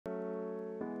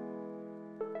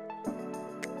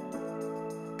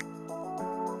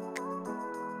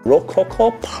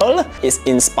Rococo pearl is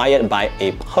inspired by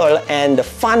a pearl, and the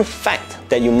fun fact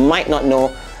that you might not know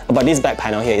about this back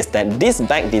panel here is that this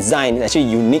back design is actually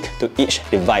unique to each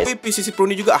device. HUAWEI P60 Pro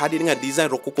ni juga hadir dengan desain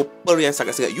Rococo pearl yang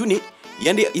sangat-sangat unik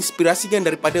yang diinspirasikan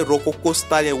daripada Rococo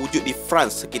style yang wujud di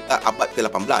France sekitar abad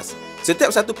ke-18.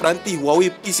 Setiap satu peranti HUAWEI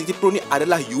P60 Pro ni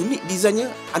adalah unik desainnya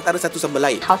antara satu sama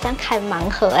lain. 好像开盲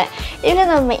盒哎，因为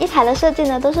呢每一台的设计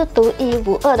呢都是独一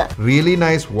无二的。 Really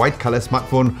nice white color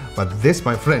smartphone, but this,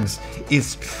 my friends,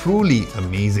 is truly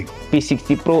amazing.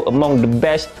 P60 Pro among the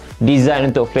best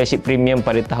design untuk flagship premium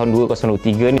pada tahun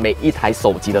 2023. 每一台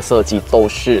手机的设计都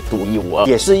是独一无二，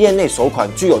也是业内首款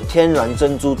具有天然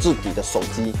珍珠质地的手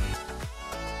机。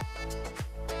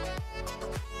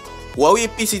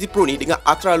 HUAWEI P60 Pro ni dengan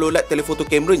ultra low light telephoto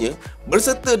kameranya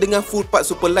berserta dengan full part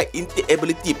super light intake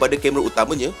ability pada kamera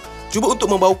utamanya cuba untuk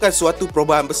membawakan suatu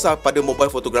perubahan besar pada mobile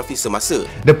fotografi semasa.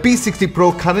 The P60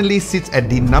 Pro currently sits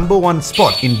at the #1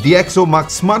 spot in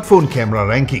DxOMark smartphone camera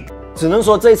ranking. 只能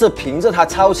说这一次凭着它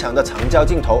超强的长焦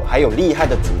镜头，还有厉害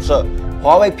的主摄，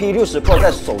华为 P60 Pro 在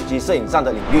手机摄影上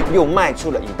的领域又迈出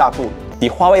了一大步。 The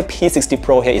HUAWEI P60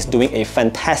 Pro here is doing a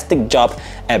fantastic job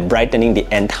at brightening the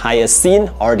entire scene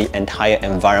or the entire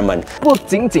environment. 不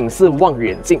仅仅是望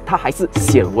远镜，它还是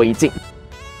显微镜。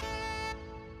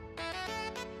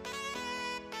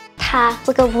 它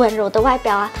这个温柔的外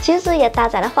表啊，其实也搭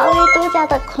载了华为独家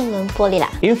的昆仑玻璃啦。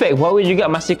 In fact, Huawei juga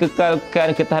masih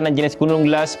kekalkan ketahanan jenis kunung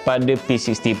gelas pada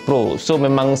P60 Pro. So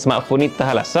memang smartphone ni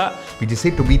tahan lasak. Which is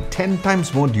said to be 10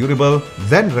 times more durable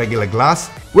than regular glass,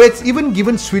 where it's even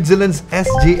given Switzerland's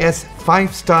SJS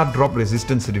 5-star drop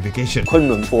resistance certification. 昆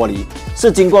仑玻璃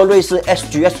是经过瑞士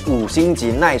SGS 5星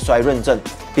级耐摔认证，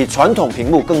比传统屏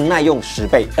幕更耐用10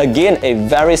倍。 Again, a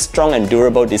very strong and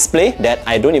durable display that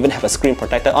I don't even have a screen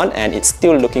protector on, and it's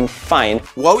still looking fine.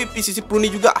 HUAWEI P60 Pro ni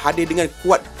juga hadir dengan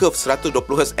quad curve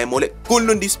 120Hz AMOLED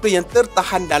kunlun display yang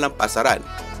tertahan dalam pasaran.